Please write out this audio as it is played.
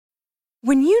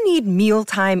When you need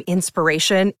mealtime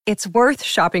inspiration, it's worth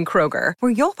shopping Kroger,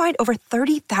 where you'll find over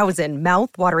 30,000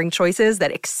 mouth-watering choices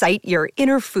that excite your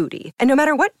inner foodie. And no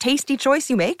matter what tasty choice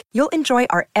you make, you'll enjoy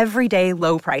our everyday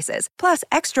low prices, plus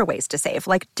extra ways to save,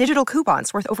 like digital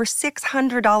coupons worth over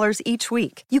 $600 each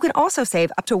week. You can also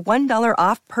save up to $1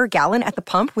 off per gallon at the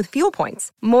pump with fuel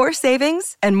points. More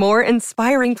savings and more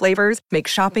inspiring flavors make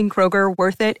shopping Kroger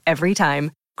worth it every time.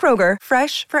 Kroger,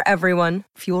 fresh for everyone.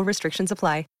 Fuel restrictions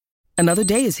apply. Another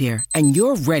day is here, and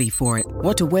you're ready for it.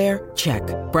 What to wear? Check.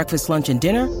 Breakfast, lunch, and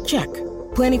dinner? Check.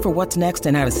 Planning for what's next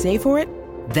and how to save for it?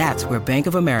 That's where Bank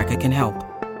of America can help.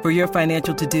 For your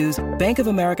financial to-dos, Bank of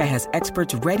America has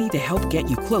experts ready to help get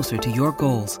you closer to your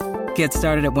goals. Get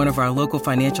started at one of our local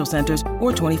financial centers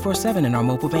or 24/7 in our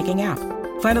mobile banking app.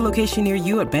 Find a location near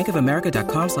you at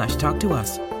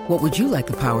bankofamerica.com/talktous. What would you like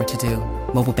the power to do?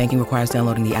 Mobile banking requires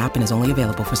downloading the app and is only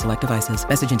available for select devices.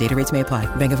 Message and data rates may apply.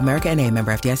 Bank of America N.A.,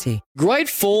 member FDIC. Great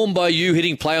form by you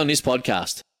hitting play on this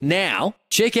podcast. Now,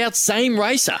 check out Same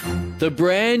Racer, the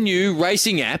brand new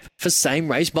racing app for same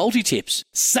race multi-tips.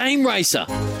 Same Racer.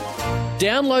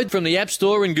 Download from the App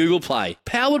Store and Google Play.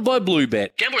 Powered by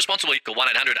Bluebet. Gamble responsibly. Call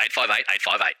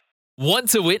 1-800-858-858. Want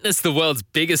to witness the world's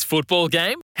biggest football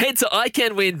game? Head to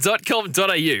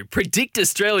iCanWin.com.au, predict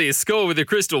Australia's score with a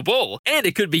crystal ball, and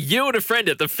it could be you and a friend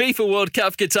at the FIFA World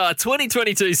Cup Qatar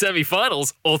 2022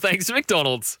 semi-finals, all thanks to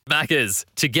McDonald's. Maccas,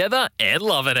 together and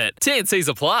loving it. TNCs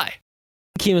apply.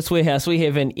 Chemist Warehouse, we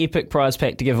have an epic prize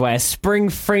pack to give away, a Spring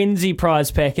Frenzy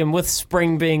prize pack, and with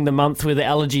spring being the month where the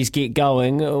allergies get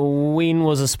going, when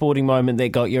was a sporting moment that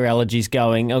got your allergies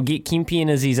going? I'll get Kempi and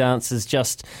Izzy's answers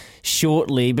just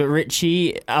shortly, but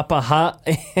Richie, Upper Hutt,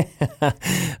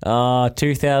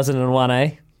 2001,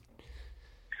 eh?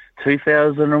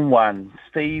 2001,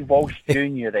 Steve Walsh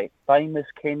Jr., that famous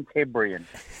Cantabrian.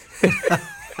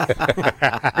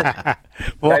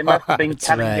 They must have been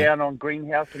cutting down on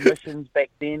greenhouse emissions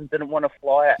back then, didn't want to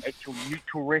fly an actual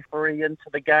neutral referee into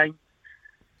the game.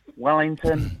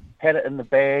 Wellington had it in the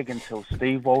bag until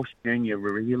Steve Walsh Jr.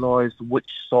 realised which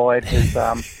side his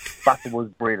butter was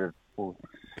breaded for.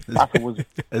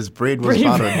 His bread was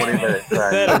buttered. Whatever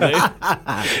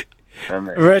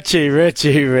it's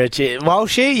Richie.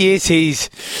 Walshy, yes,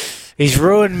 he's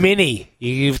ruined many.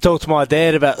 You've talked to my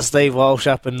dad about Steve Walsh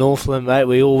up in Northland, mate.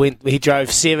 We all went. He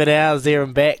drove 7 hours there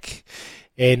and back,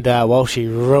 and Walshy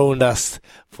ruined us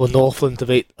for Northland to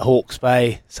beat Hawke's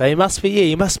Bay. So he must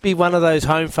be one of those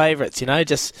home favourites.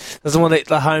 Just doesn't want to let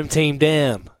the home team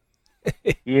down.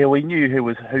 Yeah, we knew who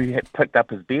had picked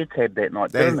up his beer tab that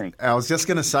night, didn't he? I was just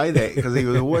going to say that because he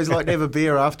would always like to have a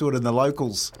beer afterward in the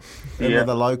locals. Yeah.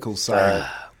 The locals. So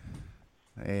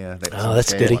yeah,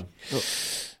 that's goody.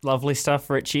 Lovely stuff,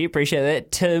 Richie. Appreciate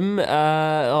that. Tim,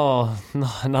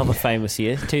 another famous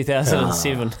year,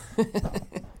 2007.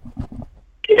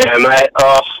 Yeah, mate.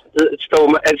 It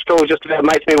still just about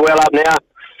makes me well up now.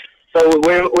 So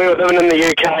we were living in the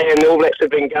UK, and the All Blacks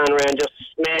had been going around just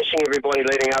smashing everybody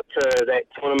leading up to that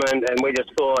tournament, and we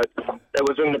just thought it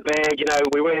was in the bag.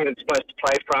 We weren't even supposed to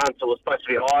play France. It was supposed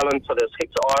to be Ireland, so there's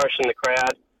heaps of Irish in the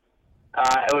crowd.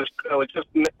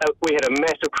 We had a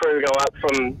massive crew go up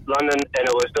from London, and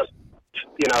it was just,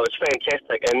 it was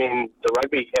fantastic. And then the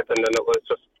rugby happened, and it was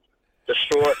just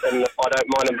distraught. And I don't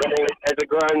mind admitting, as a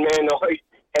grown man, I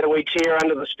had a wee cheer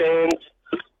under the stands.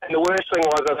 And the worst thing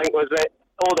was that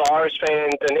all the Irish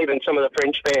fans and even some of the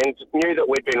French fans knew that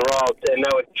we'd been robbed, and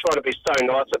they were trying to be so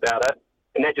nice about it.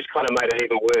 And that just kind of made it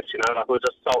even worse, like it was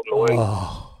just salt in the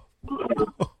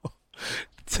wound.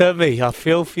 Timmy, I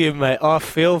feel for you, mate. I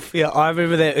feel for you. I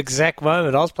remember that exact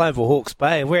moment. I was playing for Hawke's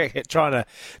Bay, and we're trying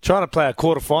to play a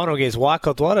quarter-final against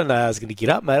Waikato. I didn't know I was going to get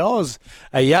up, mate. I was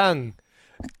a young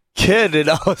kid, and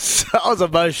I was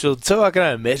emotional too. I can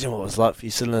only imagine what it was like for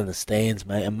you sitting in the stands,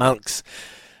 mate, amongst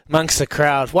the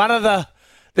crowd.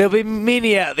 There'll be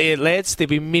many out there, lads. There'll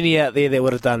be many out there that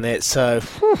would have done that. So,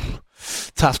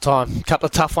 tough time. Couple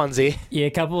of tough ones there. Yeah,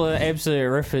 a couple of absolute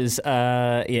riffers.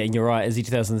 And you're right. Izzy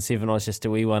 2007, I was just a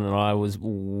wee one, and I was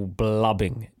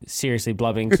blubbing. Seriously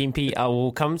blubbing. Kempi, I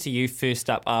will come to you first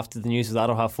up after the news with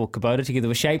Aroha for Kubota. Together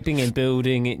we're shaping and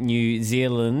building New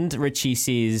Zealand. Richie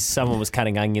says someone was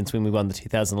cutting onions when we won the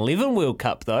 2011 World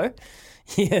Cup, though.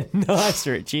 Yeah, nice,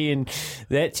 Richie. And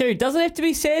that too. Doesn't have to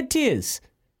be sad tears.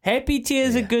 Happy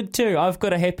tears are good too. I've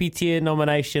got a happy tear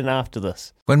nomination after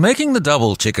this. When making the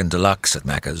double chicken deluxe at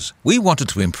Macca's, we wanted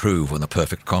to improve on the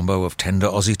perfect combo of tender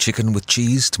Aussie chicken with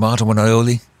cheese, tomato and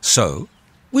aioli. So,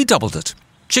 we doubled it.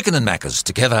 Chicken and Macca's,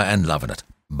 together and loving it.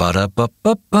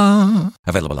 Ba-da-ba-ba-ba.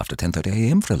 Available after 10:30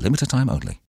 a.m. for a limited time only.